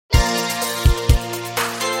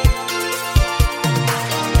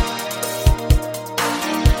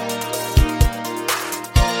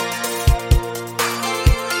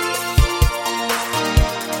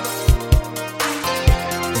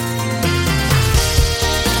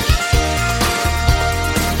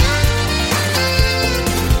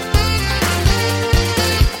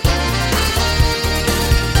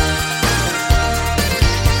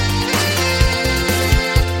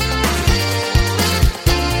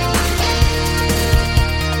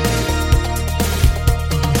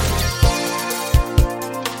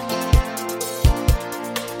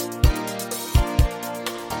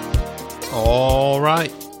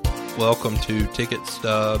welcome to Ticket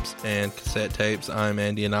Stubs and Cassette Tapes. I'm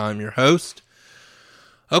Andy and I'm your host.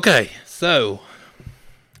 Okay, so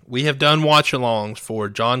we have done watch-alongs for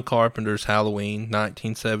John Carpenter's Halloween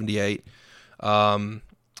 1978.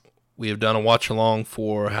 We have done a watch-along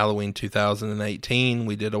for Halloween 2018.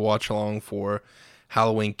 We did a watch-along for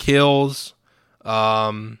Halloween Kills.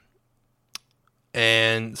 And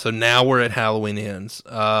so now we're at Halloween Ends.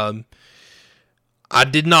 I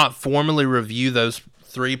did not formally review those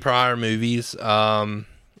three prior movies. I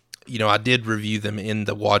did review them in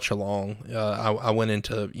the watch-along. I went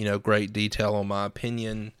into, great detail on my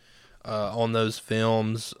opinion on those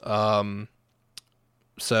films.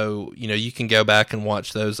 So, you can go back and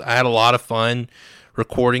watch those. I had a lot of fun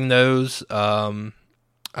recording those.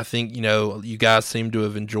 I think, you guys seem to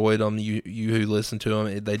have enjoyed them. You who listened to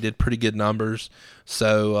them, they did pretty good numbers.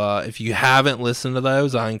 So if you haven't listened to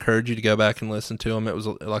those, I encourage you to go back and listen to them. It was,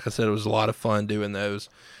 like I said, it was a lot of fun doing those.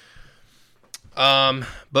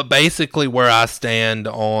 But basically where I stand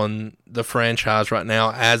on the franchise right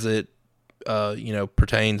now as it,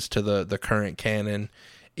 pertains to the current canon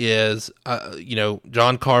is,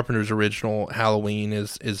 John Carpenter's original Halloween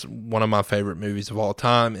is one of my favorite movies of all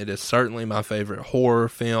time. It is certainly my favorite horror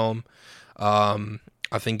film. I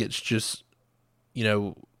think it's just,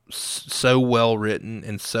 so well written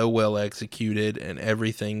and so well executed, and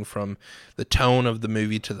everything from the tone of the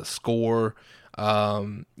movie to the score.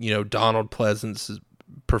 Donald Pleasance's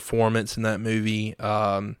performance in that movie,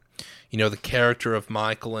 the character of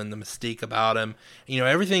Michael and the mystique about him,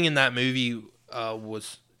 everything in that movie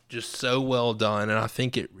was just so well done, and I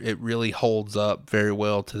think it really holds up very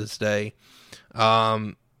well to this day.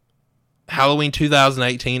 Halloween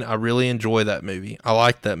 2018, I really enjoy that movie. I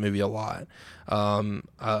liked that movie a lot.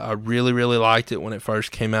 I really, really liked it when it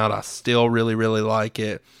first came out. I still really, really like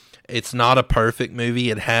it. It's not a perfect movie.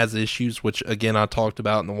 It has issues, which, again, I talked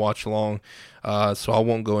about in the watch-along, so I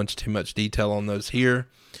won't go into too much detail on those here.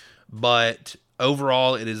 But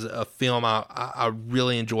overall, it is a film I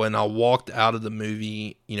really enjoy, and I walked out of the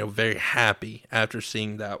movie, very happy after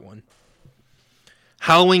seeing that one.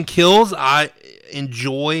 Halloween Kills, I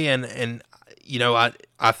enjoy, and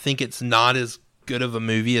I think it's not as good of a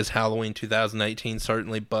movie as Halloween 2018,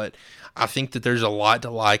 certainly, but I think that there's a lot to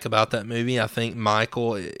like about that movie. I think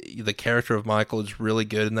Michael, the character of Michael, is really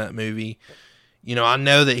good in that movie. I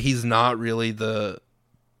know that he's not really the...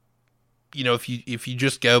 if you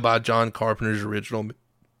just go by John Carpenter's original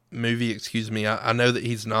movie, I know that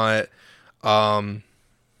he's not, like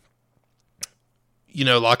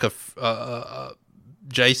a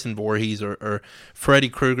Jason Voorhees or Freddy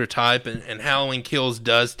Krueger type, and Halloween Kills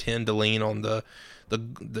does tend to lean on the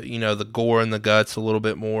gore and the guts a little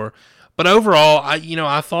bit more. But overall,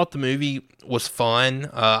 I thought the movie was fun.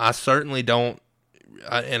 I certainly don't,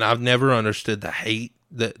 and I've never understood the hate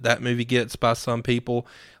that movie gets by some people.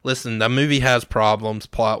 Listen, the movie has problems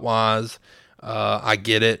plot-wise. I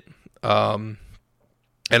get it. And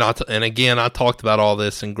again, I talked about all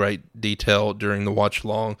this in great detail during the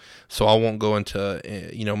watch-along, so I won't go into,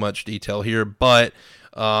 much detail here. But,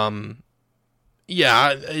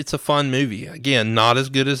 it's a fun movie. Again, not as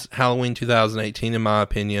good as Halloween 2018, in my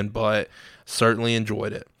opinion, but certainly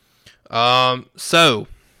enjoyed it. So,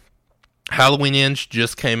 Halloween Ends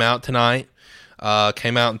just came out tonight.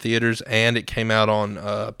 Came out in theaters, and it came out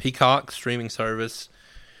on Peacock streaming service.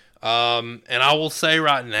 And I will say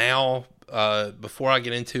right now, before I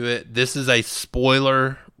get into it, this is a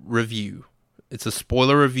spoiler review. It's a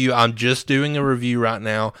spoiler review. I'm just doing a review right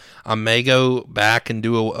now. I may go back and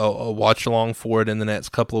do a watch-along for it in the next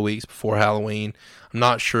couple of weeks before Halloween. I'm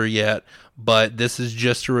not sure yet, but this is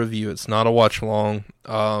just a review. It's not a watch-along.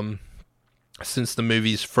 Since the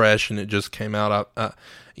movie's fresh and it just came out, I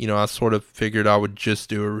sort of figured I would just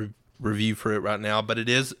do a review for it right now. But it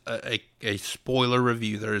is a spoiler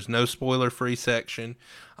review. There is no spoiler-free section.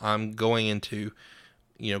 I'm going into,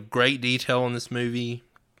 great detail on this movie,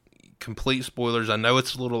 complete spoilers. I know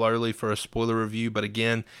it's a little early for a spoiler review, but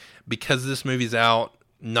again, because this movie's out,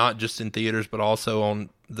 not just in theaters, but also on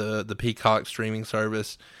the Peacock streaming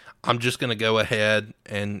service, I'm just going to go ahead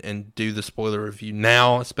and do the spoiler review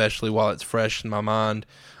now, especially while it's fresh in my mind.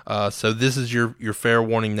 So this is your fair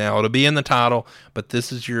warning now. It'll be in the title, but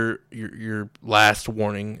this is your last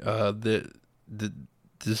warning.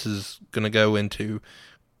 This is going to go into,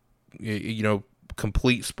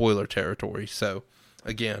 complete spoiler territory. So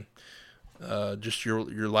again, just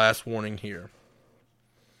your last warning here.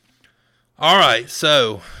 All right,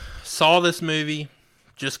 so saw this movie,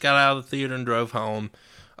 just got out of the theater and drove home.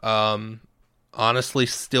 Honestly,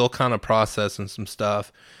 still kind of processing some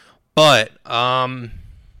stuff, but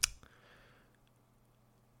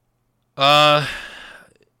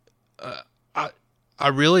I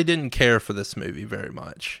really didn't care for this movie very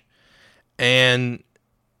much. And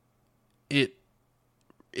it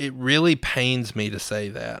really pains me to say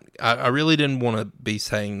that. I really didn't want to be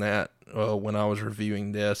saying that when I was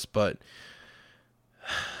reviewing this, but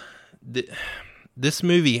this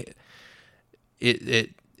movie,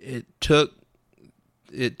 it took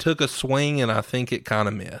a swing, and I think it kind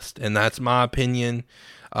of missed, and that's my opinion.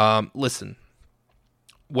 Listen,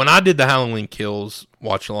 when I did the Halloween Kills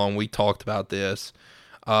watch along, we talked about this.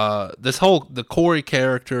 The Corey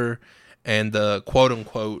character and the quote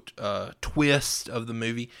unquote twist of the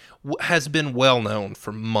movie has been well known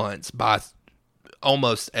for months by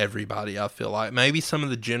almost everybody. I feel like maybe some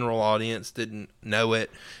of the general audience didn't know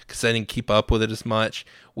it because they didn't keep up with it as much.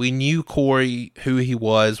 We knew Corey, who he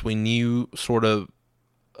was. We knew sort of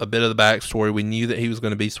a bit of the backstory. We knew that he was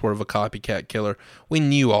going to be sort of a copycat killer. We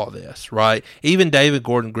knew all this, right? Even David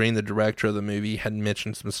Gordon Green, the director of the movie, had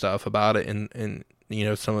mentioned some stuff about it in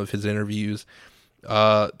some of his interviews.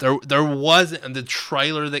 There wasn't the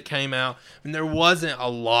trailer that came out. I mean, there wasn't a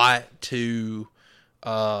lot to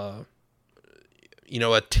attempt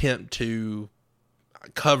to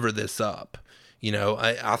cover this up.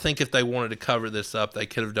 I think if they wanted to cover this up, they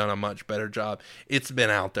could have done a much better job. It's been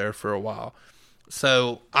out there for a while.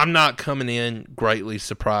 So I'm not coming in greatly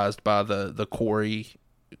surprised by the Corey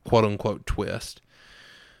quote unquote twist.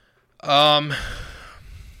 I'm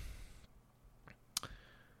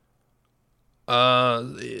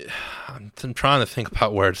trying to think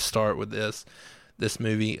about where to start with this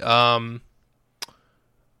movie. Well,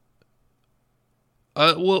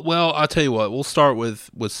 I'll tell you what. We'll start with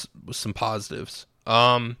some positives.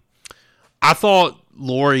 I thought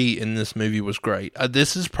Laurie in this movie was great.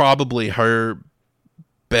 This is probably her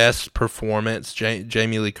best performance,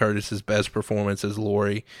 Jamie Lee Curtis's best performance as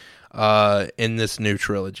Laurie in this new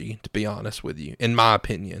trilogy, to be honest with you, in my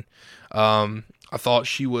opinion. I thought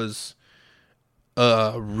she was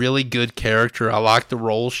a really good character. I liked the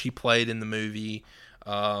role she played in the movie.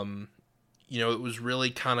 It was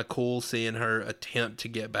really kind of cool seeing her attempt to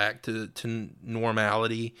get back to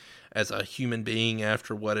normality as a human being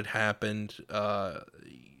after what had happened, obviously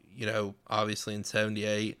in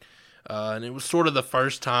 1978. And it was sort of the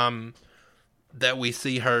first time that we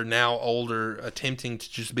see her, now older, attempting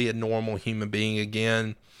to just be a normal human being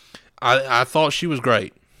again. I thought she was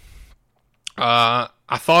great. I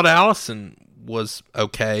thought Allison was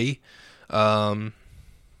okay.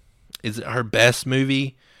 Is it her best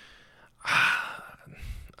movie?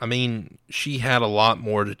 I mean, she had a lot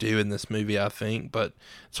more to do in this movie, I think, but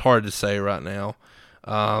it's hard to say right now.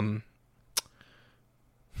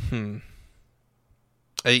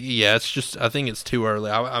 Yeah, it's just, I think it's too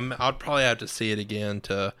early. I'd probably have to see it again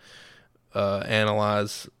to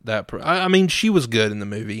analyze that. I mean, she was good in the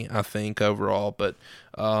movie, I think, overall, but,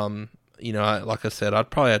 like I said,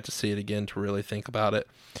 I'd probably have to see it again to really think about it.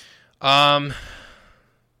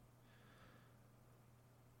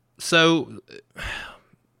 So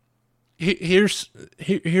here's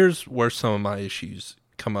where some of my issues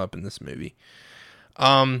come up in this movie.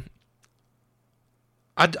 I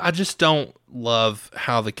just don't love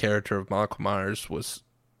how the character of Michael Myers was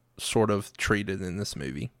sort of treated in this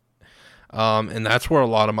movie. And that's where a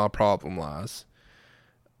lot of my problem lies.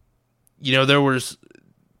 There were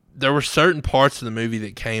certain parts of the movie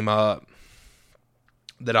that came up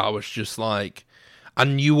that I was just like, I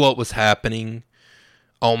knew what was happening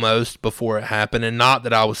almost before it happened, and not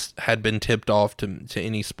that I had been tipped off to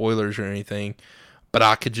any spoilers or anything, but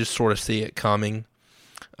I could just sort of see it coming.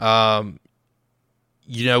 When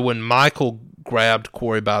Michael grabbed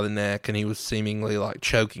Corey by the neck and he was seemingly like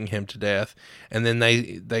choking him to death, and then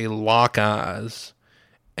they lock eyes,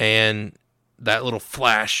 and that little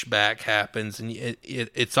flashback happens, and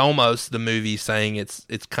it's almost the movie saying it's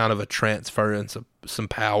kind of a transference of some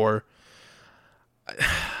power.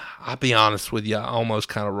 I'll be honest with you, I almost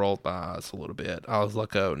kind of rolled my eyes a little bit. I was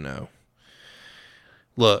like, oh no.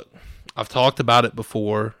 Look, I've talked about it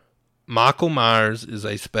before. Michael Myers is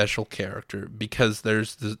a special character because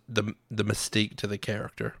there's the mystique to the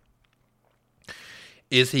character.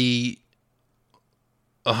 Is he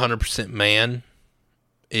 100% man?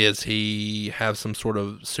 Is he have some sort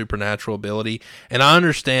of supernatural ability? And I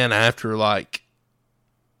understand after,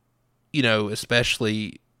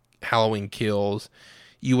 especially Halloween Kills,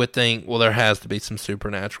 you would think, well, there has to be some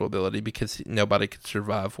supernatural ability because nobody could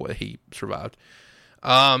survive what he survived.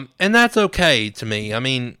 And that's okay to me. I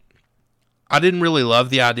mean, I didn't really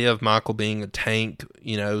love the idea of Michael being a tank,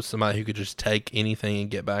 somebody who could just take anything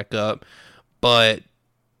and get back up. But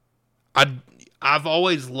I've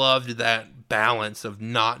always loved that balance of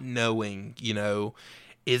not knowing,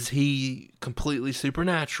 is he completely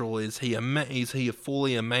supernatural? Is he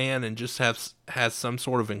fully a man and just has some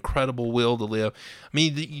sort of incredible will to live? I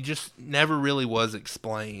mean, you just never really was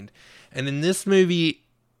explained. And in this movie,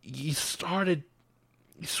 you sort of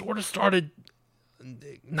started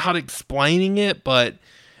not explaining it, but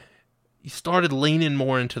you started leaning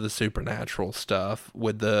more into the supernatural stuff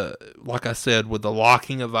with like I said, with the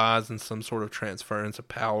locking of eyes and some sort of transference of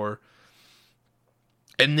power.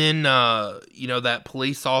 And then, that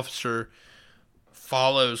police officer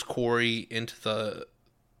follows Corey into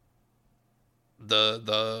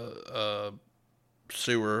the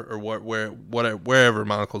sewer or wherever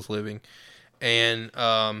Michael's living, and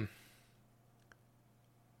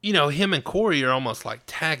him and Corey are almost like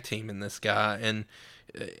tag teaming this guy, and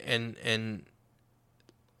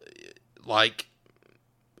like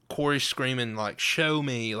Corey's screaming like "show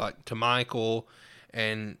me" like to Michael,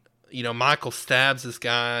 and Michael stabs this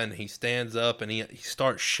guy and he stands up and he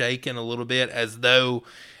starts shaking a little bit as though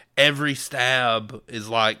every stab is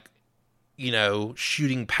like,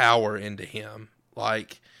 shooting power into him.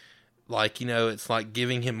 Like, it's like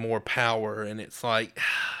giving him more power. And it's like,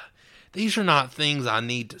 these are not things I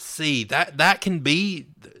need to see. That can be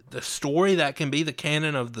the story. That can be the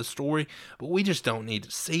canon of the story. But we just don't need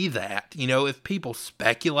to see that. If people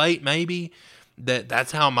speculate maybe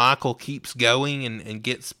that's how Michael keeps going and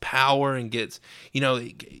gets power and gets,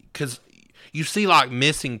 because you see like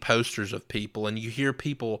missing posters of people and you hear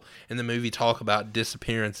people in the movie talk about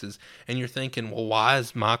disappearances and you're thinking, well, why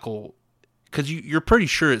is Michael, because you're pretty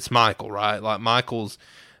sure it's Michael, right? Like Michael's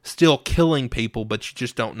still killing people, but you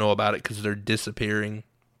just don't know about it because they're disappearing.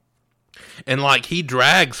 And like he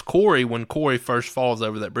drags Corey when Corey first falls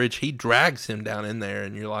over that bridge, he drags him down in there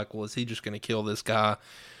and you're like, well, is he just going to kill this guy?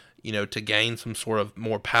 To gain some sort of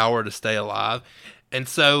more power to stay alive. And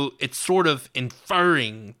so it's sort of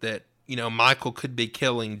inferring that, Michael could be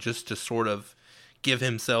killing just to sort of give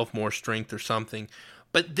himself more strength or something.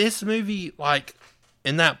 But this movie, like,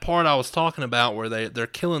 in that part I was talking about where they're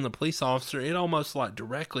killing the police officer, it almost, like,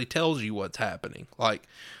 directly tells you what's happening. Like,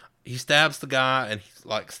 he stabs the guy and he,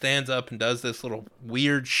 like, stands up and does this little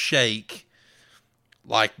weird shake.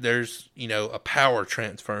 Like, there's, a power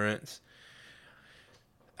transference.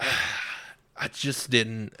 I just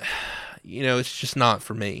didn't, it's just not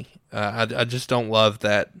for me. I just don't love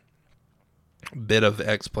that bit of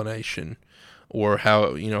explanation or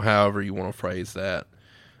how, however you want to phrase that.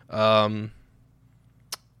 And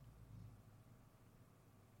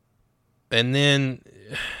then,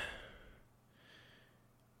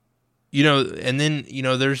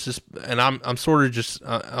 there's this, and I'm sort of just,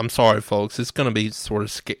 I'm sorry folks, it's going to be sort of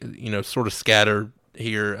scattered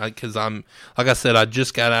here because I'm, like I said, I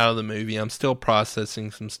just got out of the movie. I'm still processing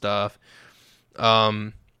some stuff.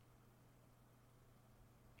 And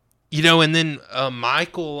then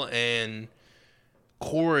Michael and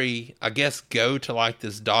Corey, I guess, go to like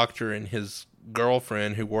this doctor and his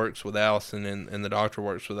girlfriend who works with Allison, and the doctor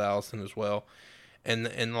works with Allison as well.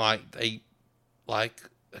 And like they, like,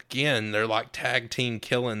 again, they're like tag team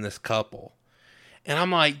killing this couple. And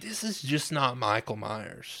I'm like, this is just not Michael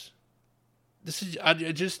Myers. I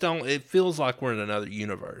just don't, it feels like we're in another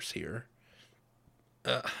universe here.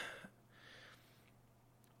 And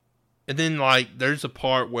then, like, there's a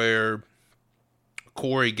part where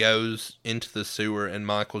Corey goes into the sewer and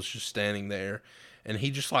Michael's just standing there. And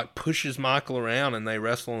he just, like, pushes Michael around and they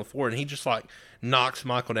wrestle on the floor. And he just, like, knocks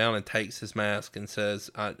Michael down and takes his mask and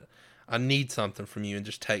says, I need something from you. And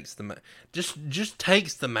just takes just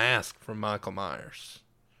takes the mask from Michael Myers.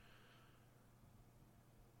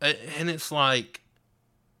 And it's like,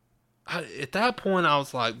 at that point, I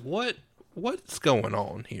was like, what's going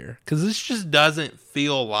on here? Because this just doesn't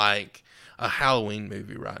feel like a Halloween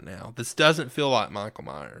movie right now. This doesn't feel like Michael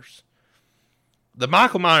Myers. The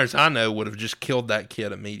Michael Myers I know would have just killed that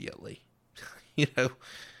kid immediately. I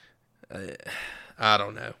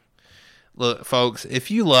don't know. Look, folks, if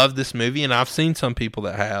you love this movie, and I've seen some people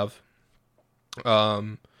that have,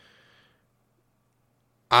 I'm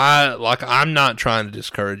not trying to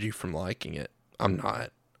discourage you from liking it. I'm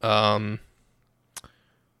not.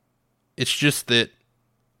 It's just that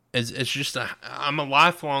I'm a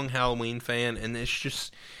lifelong Halloween fan, and it's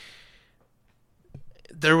just,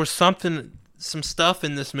 there was some stuff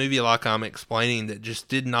in this movie, like I'm explaining, that just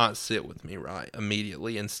did not sit with me right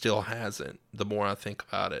immediately, and still hasn't, the more I think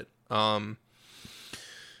about it. And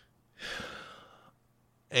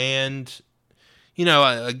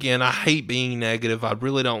again, I hate being negative. I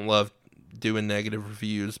really don't love doing negative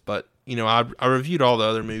reviews, but I reviewed all the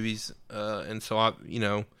other movies, and so I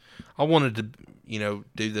wanted to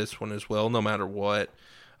do this one as well, no matter what.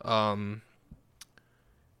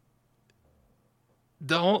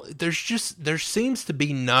 there seems to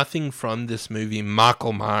be nothing from this movie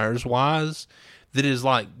Michael Myers wise that is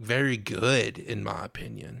like very good in my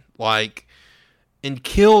opinion. Like in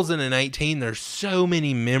Kills and in 18, there's so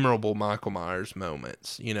many memorable Michael Myers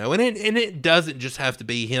moments, and it doesn't just have to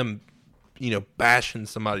be him, bashing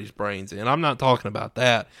somebody's brains in. I'm not talking about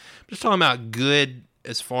that. I'm just talking about good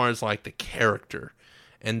as far as like the character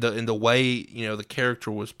and the way the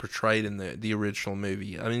character was portrayed in the original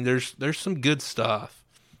movie. I mean, there's some good stuff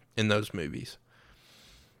in those movies,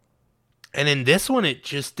 and in this one, it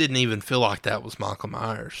just didn't even feel like that was Michael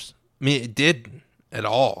Myers. I mean, it didn't at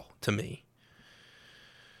all to me.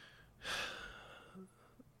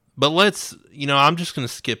 But I'm just gonna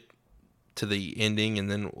skip to the ending,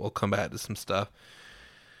 and then we'll come back to some stuff.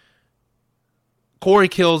 Corey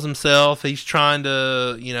kills himself. He's trying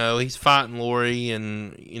to, he's fighting Laurie,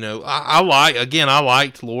 and I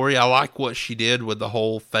liked Laurie. I like what she did with the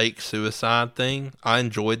whole fake suicide thing. I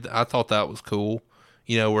thought that was cool.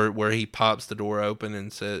 Where he pops the door open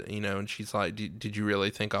and said, and she's like, "Did you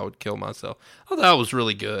really think I would kill myself?" I thought that was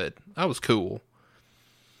really good. That was cool.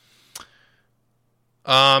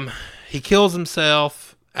 He kills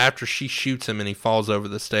himself after she shoots him, and he falls over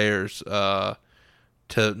the stairs.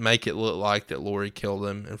 To make it look like that Laurie killed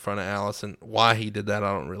him in front of Allison. Why he did that,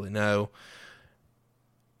 I don't really know.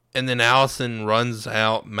 And then Allison runs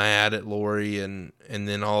out mad at Laurie, and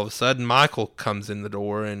then all of a sudden Michael comes in the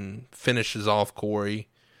door and finishes off Corey,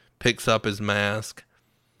 picks up his mask.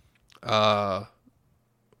 Laurie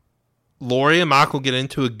and Michael get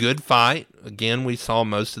into a good fight. Again, we saw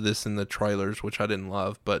most of this in the trailers, which I didn't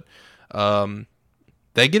love, but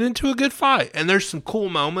they get into a good fight, and there's some cool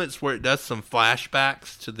moments where it does some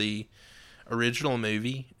flashbacks to the original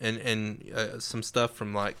movie and some stuff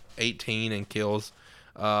from like 18 and Kills.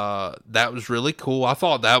 That was really cool. I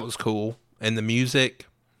thought that was cool, and the music,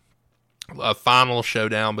 a final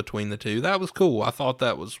showdown between the two, that was cool. I thought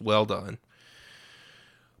that was well done.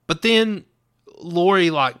 But then Laurie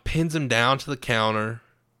like pins him down to the counter,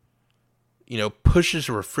 pushes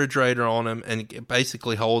a refrigerator on him, and it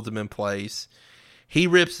basically holds him in place. He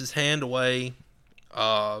rips his hand away,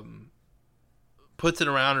 puts it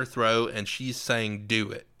around her throat, and she's saying, "Do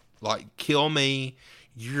it. Like, kill me.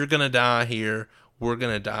 You're going to die here. We're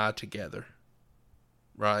going to die together."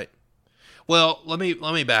 Right? Well, let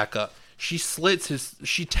me back up. She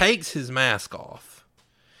takes his mask off.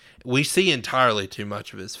 We see entirely too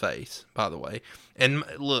much of his face, by the way. And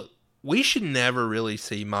look, we should never really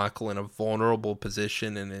see Michael in a vulnerable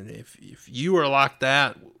position. And if you are like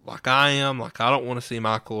that, like I am, like I don't want to see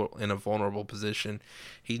Michael in a vulnerable position.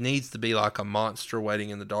 He needs to be like a monster waiting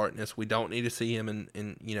in the darkness. We don't need to see him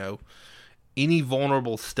in any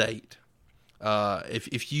vulnerable state.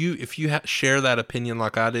 If you share that opinion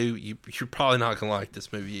like I do, you're probably not going to like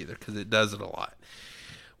this movie either, because it does it a lot.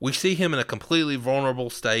 We see him in a completely vulnerable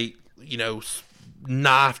state,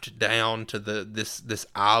 knifed down to this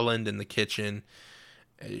island in the kitchen.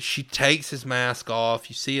 She takes his mask off.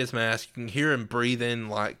 You see his mask. You can hear him breathing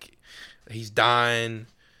like he's dying.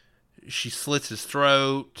 She slits his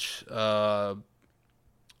throat.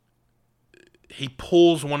 He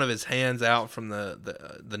pulls one of his hands out from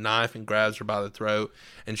the knife and grabs her by the throat,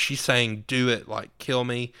 and she's saying, "Do it, like kill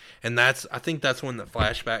me." And I think that's when the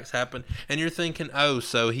flashbacks happen. And you're thinking, oh,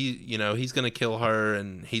 so he's going to kill her,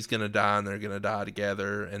 and he's going to die, and they're going to die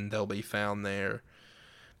together, and they'll be found there.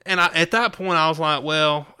 And at that point, I was like,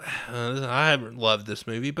 well, I haven't loved this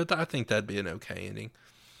movie, but I think that'd be an okay ending.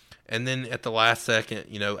 And then at the last second,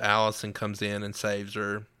 Allison comes in and saves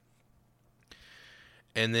her.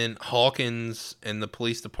 And then Hawkins and the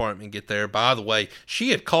police department get there. By the way, she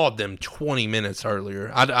had called them 20 minutes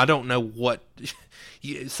earlier. I don't know what...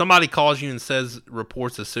 Somebody calls you and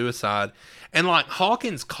reports a suicide. And like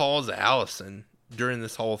Hawkins calls Allison during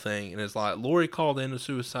this whole thing and is like, "Laurie called in a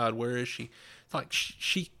suicide. Where is she?" It's like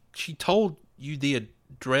she told you the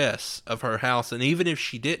address of her house. And even if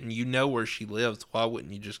she didn't, you know where she lives. Why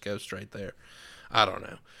wouldn't you just go straight there? I don't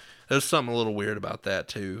know. There's something a little weird about that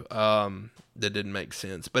too. That didn't make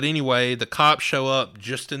sense. But anyway, the cops show up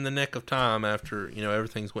just in the nick of time after,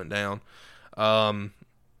 everything's went down.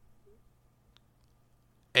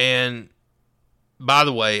 And by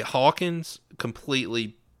the way, Hawkins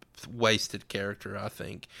completely wasted character, I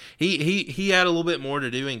think. He had a little bit more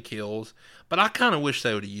to do in Kills, but I kind of wish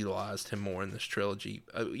they would have utilized him more in this trilogy.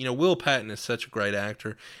 Will Patton is such a great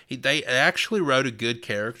actor. They actually wrote a good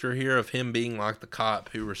character here of him being like the cop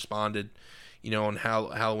who responded, on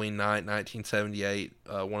Halloween night, 1978,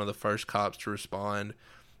 one of the first cops to respond.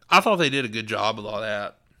 I thought they did a good job with all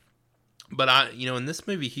that. But in this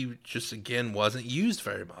movie, he just, again, wasn't used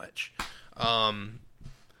very much.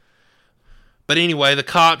 But But anyway, the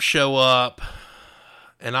cops show up,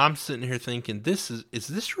 and I'm sitting here thinking, is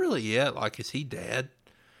this really it? Like, is he dead?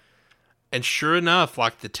 And sure enough,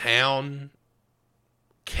 like, the town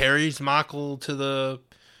carries Michael to the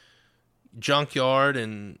junkyard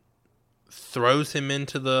and throws him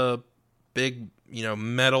into the big,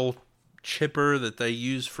 metal chipper that they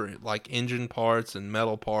use for, like, engine parts and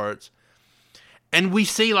metal parts. And we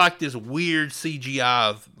see, like, this weird CGI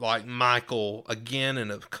of, like, Michael, again,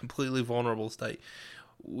 in a completely vulnerable state.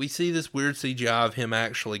 We see this weird CGI of him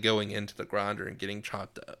actually going into the grinder and getting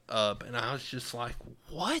chopped up. And I was just like,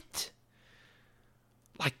 what?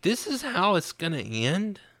 Like, this is how it's going to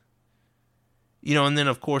end? And then,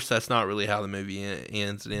 of course, that's not really how the movie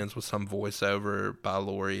ends. It ends with some voiceover by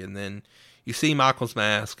Laurie. And then you see Michael's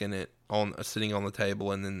mask and it sitting on the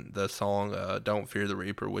table. And then the song, Don't Fear the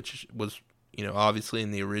Reaper, which was... obviously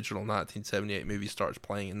in the original 1978 movie starts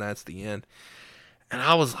playing, and that's the end. And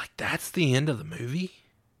I was like, that's the end of the movie?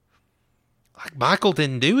 Like, Michael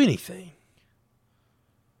didn't do anything.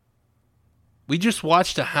 We just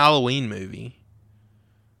watched a Halloween movie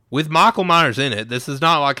with Michael Myers in it. This is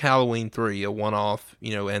not like Halloween 3, a one-off,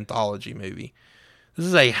 anthology movie. This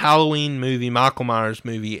is a Halloween movie, Michael Myers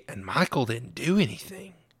movie, and Michael didn't do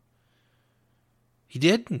anything. He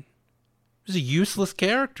didn't. He was a useless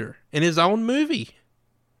character in his own movie.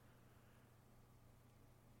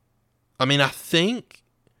 I mean, I think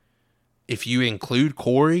if you include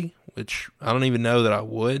Corey, which I don't even know that I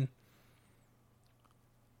would.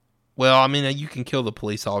 Well, I mean, you can kill the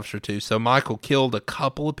police officer too. So Michael killed a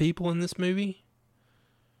couple of people in this movie,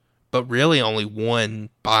 but really only one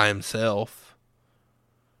by himself.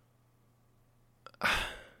 I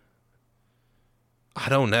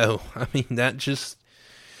don't know. I mean, that just...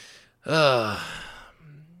 I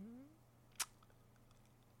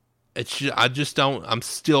just don't, I'm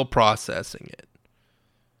still processing it.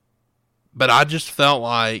 But I just felt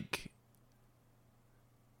like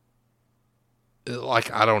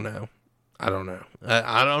I don't know. I don't know.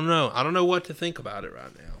 I don't know. I don't know what to think about it right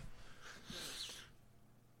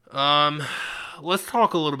now. Let's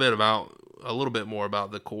talk a little bit more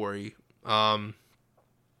about the Corey.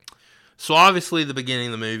 So obviously the beginning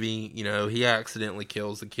of the movie, he accidentally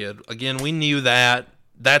kills the kid. Again, we knew that.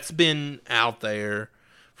 That's been out there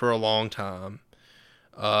for a long time.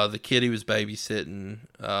 The kid he was babysitting,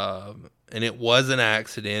 and it was an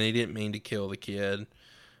accident. He didn't mean to kill the kid.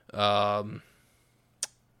 But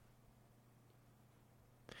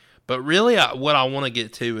really, what I want to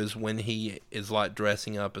get to is when he is like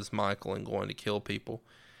dressing up as Michael and going to kill people.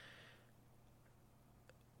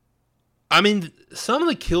 I mean, some of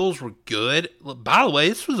the kills were good. By the way,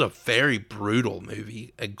 this was a very brutal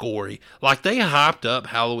movie and gory. Like, they hyped up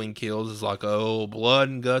Halloween Kills as like, oh, blood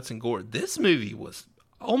and guts and gore. This movie was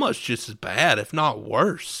almost just as bad, if not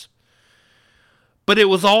worse. But it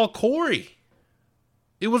was all Corey.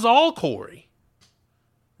 It was all Corey.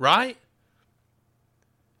 Right?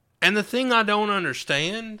 And the thing I don't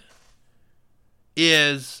understand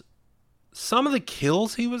is some of the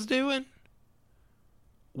kills he was doing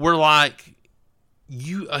were like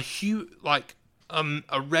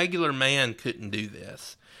a regular man couldn't do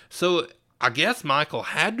this. So I guess Michael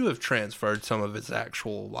had to have transferred some of his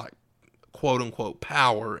actual, like, quote unquote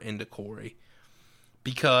power into Corey,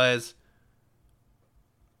 because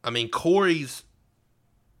I mean, Corey's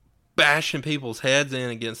bashing people's heads in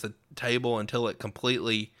against the table until it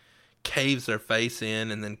completely caves their face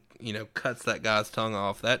in, and then cuts that guy's tongue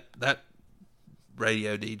off. That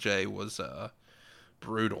radio DJ was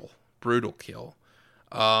brutal kill.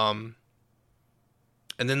 And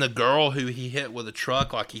then the girl who he hit with a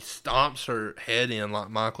truck, like, he stomps her head in like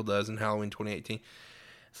Michael does in Halloween 2018.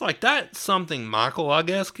 It's like, that's something Michael, I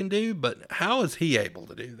guess, can do, but how is he able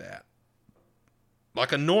to do that?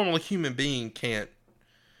 Like, a normal human being can't,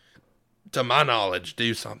 to my knowledge,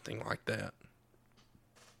 do something like that.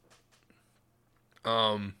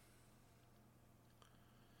 Oh,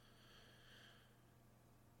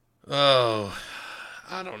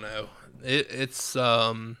 I don't know. It's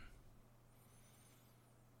I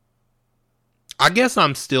guess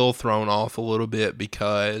I'm still thrown off a little bit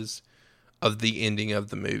because of the ending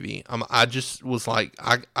of the movie. I just was like,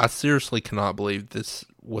 I seriously cannot believe this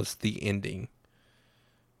was the ending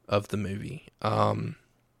of the movie. I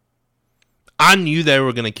knew they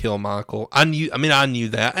were going to kill Michael. I knew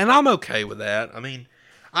that, and I'm okay with that. I mean,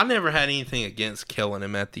 I never had anything against killing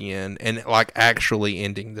him at the end and, like, actually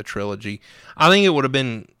ending the trilogy. I think it would have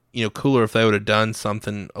been, cooler if they would have done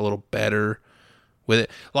something a little better with it.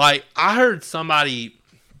 Like, I heard somebody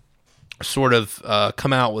sort of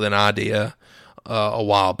come out with an idea a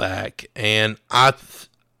while back, and I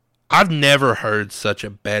I've never heard such a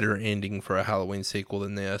better ending for a Halloween sequel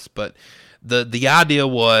than this. But the idea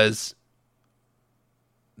was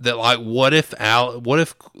that, like, what if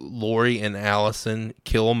Laurie and Allison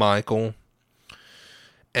kill Michael,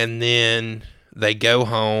 and then they go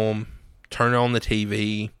home, turn on the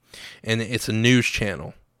TV, and it's a news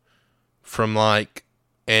channel from like,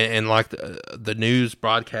 and like the news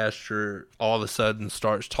broadcaster all of a sudden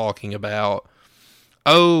starts talking about,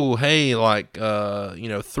 oh, hey, like,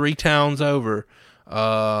 3 towns over,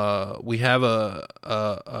 we have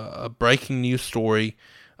a breaking news story.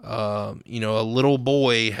 A little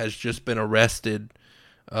boy has just been arrested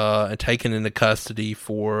and taken into custody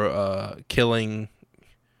for killing,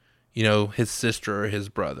 his sister or his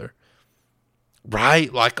brother.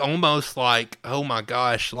 Right? Like, almost like, oh my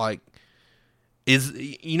gosh, like,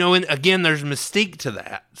 and again, there's mystique to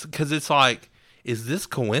that. Because it's like, is this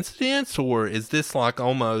coincidence, or is this like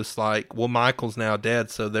almost like, well, Michael's now dead,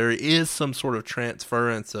 so there is some sort of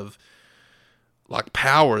transference of like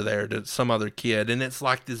power there to some other kid, and it's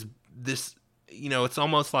like this, it's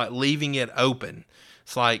almost like leaving it open.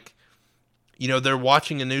 It's like, they're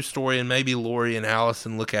watching a news story, and maybe Laurie and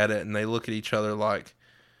Allison look at it, and they look at each other like,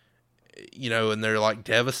 and they're like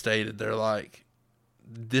devastated. They're like,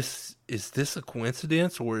 is this a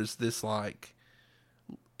coincidence, or is this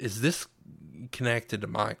connected to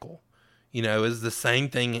Michael? Is the same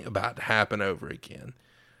thing about to happen over again?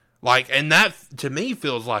 Like, and that to me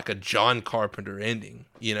feels like a John Carpenter ending,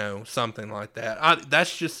 something like that.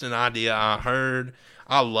 That's just an idea I heard.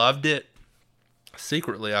 I loved it.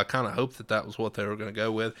 Secretly, I kind of hoped that was what they were going to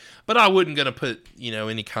go with, but I wasn't going to put,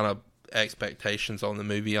 any kind of expectations on the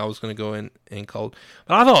movie. I was going to go in cold,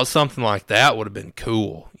 but I thought something like that would have been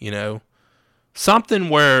cool, something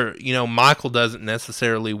where, Michael doesn't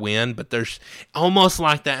necessarily win, but there's almost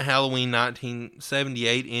like that Halloween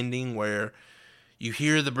 1978 ending where you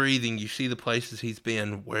hear the breathing, you see the places he's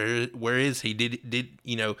been. Where is he? Did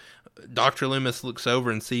Dr. Loomis looks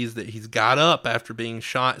over and sees that he's got up after being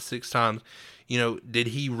shot 6 times. Did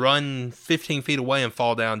he run 15 feet away and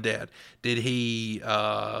fall down dead? Did he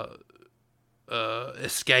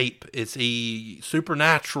escape? Is he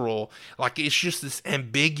supernatural? Like, it's just this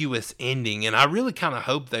ambiguous ending, and I really kind of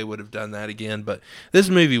hope they would have done that again. But this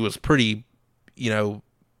movie was pretty,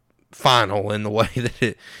 final in the way that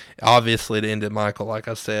it ended Michael, like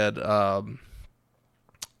I said. But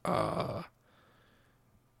I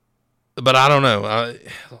don't know.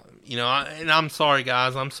 And I'm sorry,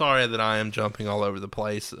 guys. I'm sorry that I am jumping all over the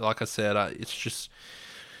place. Like I said, it's just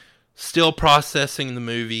still processing the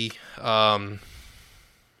movie.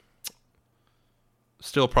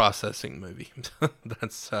 Still processing the movie.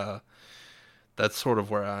 That's sort of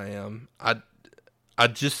where I am. I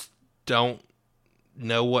just don't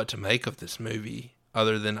know what to make of this movie,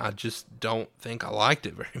 other than I just don't think I liked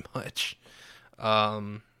it very much.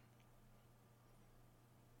 And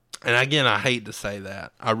again, I hate to say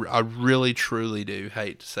that. I really, truly do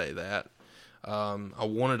hate to say that. I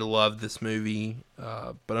wanted to love this movie,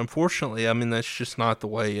 but unfortunately, that's just not the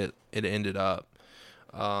way it ended up.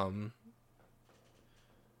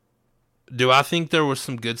 Do I think there was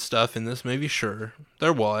some good stuff in this movie? Sure,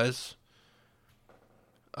 there was.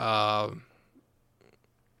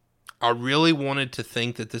 I really wanted to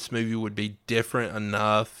think that this movie would be different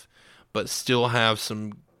enough, but still have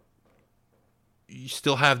you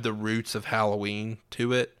still have the roots of Halloween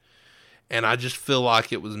to it. And I just feel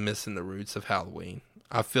like it was missing the roots of Halloween.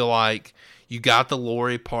 I feel like you got the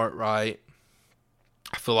Laurie part right.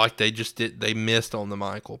 I feel like they missed on the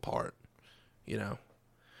Michael part, Yeah.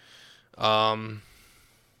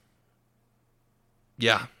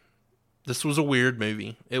 This was a weird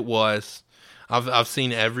movie. It was. I've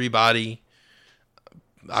seen everybody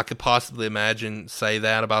I could possibly imagine say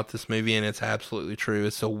that about this movie, and it's absolutely true.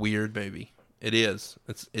 It's a weird movie. It is.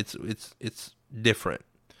 It's different.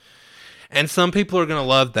 And some people are going to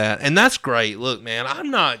love that, and that's great. Look, man, I'm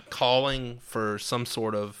not calling for some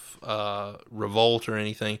sort of revolt or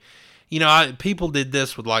anything. People did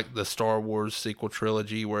this with like the Star Wars sequel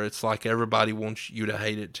trilogy, where it's like everybody wants you to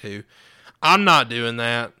hate it too. I'm not doing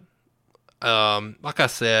that. Like I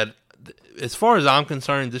said, as far as I'm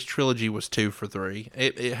concerned, this trilogy was 2 for 3.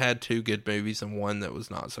 It had 2 good movies and 1 that was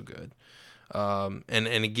not so good. And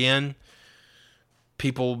again,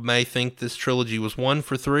 people may think this trilogy was 1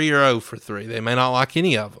 for 3 or 0 for 3. They may not like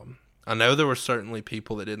any of them. I know there were certainly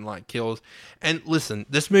people that didn't like kills. And listen,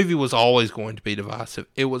 this movie was always going to be divisive.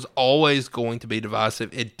 It was always going to be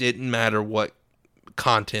divisive. It didn't matter what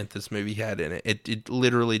content this movie had in it. It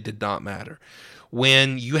literally did not matter.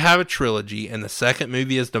 When you have a trilogy and the second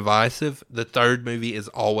movie is divisive, the third movie is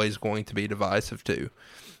always going to be divisive too.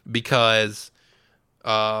 Because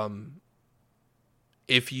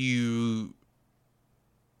If you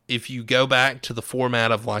go back to the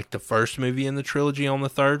format of like the first movie in the trilogy on the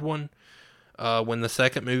third one, when the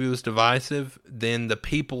second movie was divisive, then the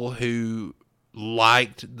people who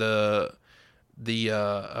liked the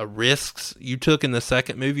risks you took in the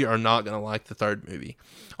second movie are not going to like the third movie.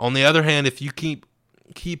 On the other hand, if you keep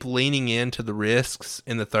leaning into the risks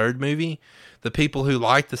in the third movie, the people who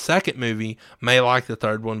like the second movie may like the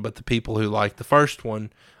third one, but the people who like the first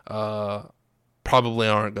one probably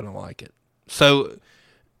aren't going to like it. So,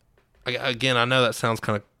 again, I know that sounds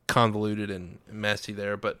kind of convoluted and messy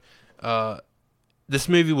there, but this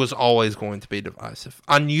movie was always going to be divisive.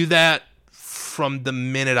 I knew that from the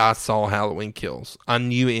minute I saw Halloween Kills. I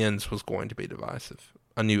knew Ends was going to be divisive.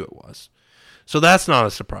 I knew it was. So that's not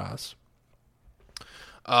a surprise.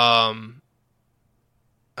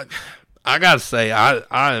 I gotta say,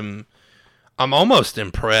 I'm almost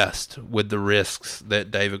impressed with the risks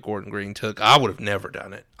that David Gordon Green took. I would have never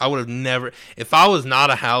done it. I would have never, if I was not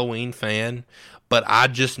a Halloween fan, but I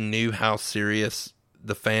just knew how serious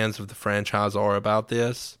the fans of the franchise are about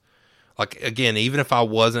this. Like, again, even if I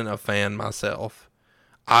wasn't a fan myself,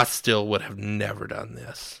 I still would have never done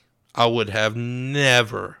this. I would have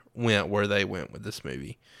never went where they went with this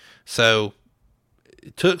movie. So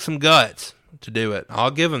it took some guts to do it.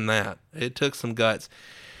 I'll give him that. It took some guts.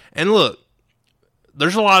 And look,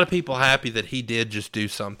 there's a lot of people happy that he did just do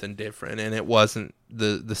something different, and it wasn't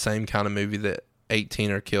the same kind of movie that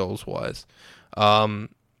 18er Kills was.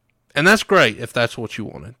 And that's great if that's what you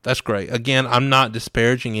wanted. That's great. Again, I'm not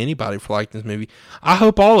disparaging anybody for liking this movie. I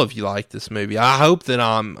hope all of you like this movie. I hope that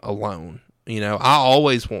I'm alone. You know, I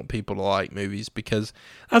always want people to like movies because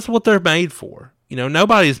that's what they're made for. You know,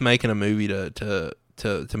 nobody's making a movie to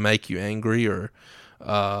make you angry or,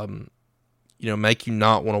 make you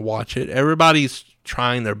not want to watch it. Everybody's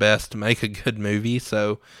trying their best to make a good movie.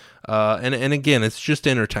 So, and again, it's just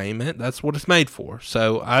entertainment. That's what it's made for.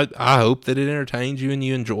 So I hope that it entertains you and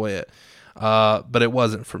you enjoy it. But it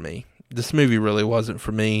wasn't for me. This movie really wasn't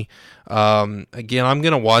for me. Again, I'm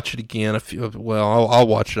going to watch it again. I'll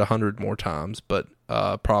watch it 100 more times, but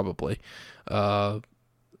probably.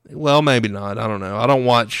 Well, maybe not. I don't know. I don't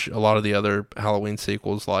watch a lot of the other Halloween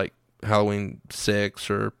sequels like Halloween 6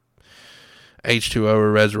 or H2O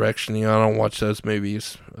or Resurrection. You know, I don't watch those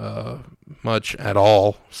movies much at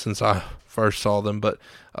all since I first saw them. But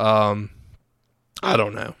I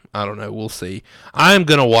don't know. We'll see. I am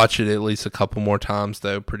going to watch it at least a couple more times,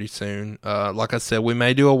 though, pretty soon. Like I said, we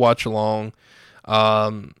may do a watch-along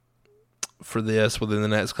for this within the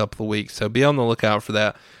next couple of weeks. So be on the lookout for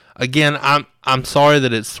that. Again, I'm sorry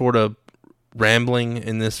that it's sort of rambling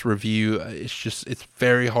in this review. It's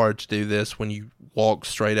very hard to do this when you walk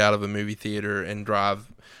straight out of a movie theater and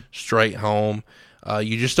drive straight home.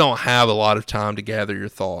 You just don't have a lot of time to gather your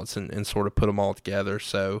thoughts and sort of put them all together.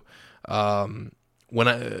 So when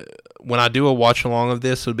I do a watch along of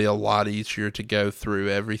this, it'll be a lot easier to go through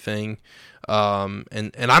everything.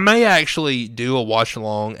 And I may actually do a watch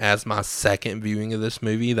along as my second viewing of this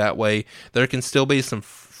movie. That way there can still be some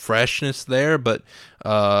freshness there, but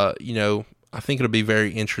I think it'll be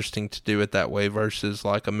very interesting to do it that way versus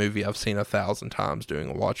like a movie I've seen 1,000 times doing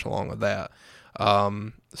a watch along of that.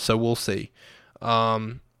 So we'll see.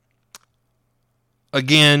 Again,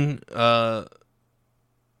 I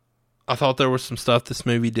thought there was some stuff this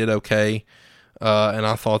movie did okay, and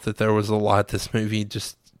I thought that there was a lot this movie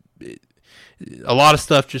a lot of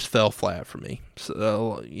stuff just fell flat for me.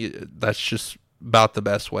 So that's just about the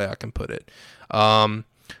best way I can put it.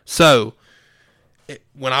 So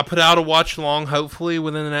when I put out a watch along, hopefully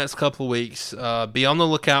within the next couple of weeks, be on the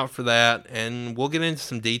lookout for that, and we'll get into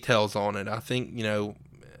some details on it. I think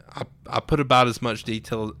I put about as much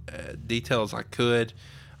detail as I could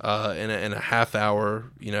in a half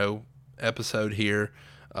hour episode here,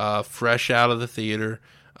 fresh out of the theater.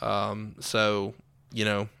 So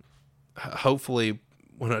hopefully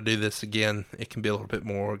when I do this again, it can be a little bit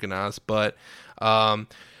more organized. But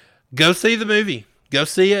go see the movie. Go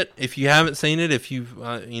see it if you haven't seen it. If you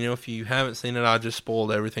haven't seen it, I just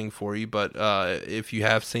spoiled everything for you. But if you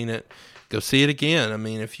have seen it, go see it again. I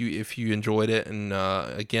mean, if you enjoyed it, and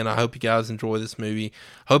again, I hope you guys enjoy this movie.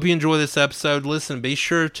 Hope you enjoy this episode. Listen, be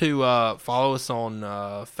sure to follow us on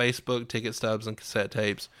Facebook, Ticket Stubs and Cassette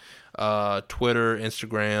Tapes, Twitter,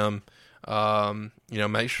 Instagram.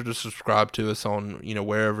 Make sure to subscribe to us on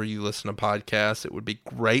wherever you listen to podcasts. It would be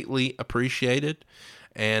greatly appreciated.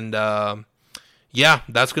 And yeah,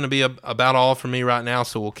 that's going to be about all for me right now.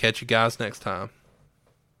 So we'll catch you guys next time.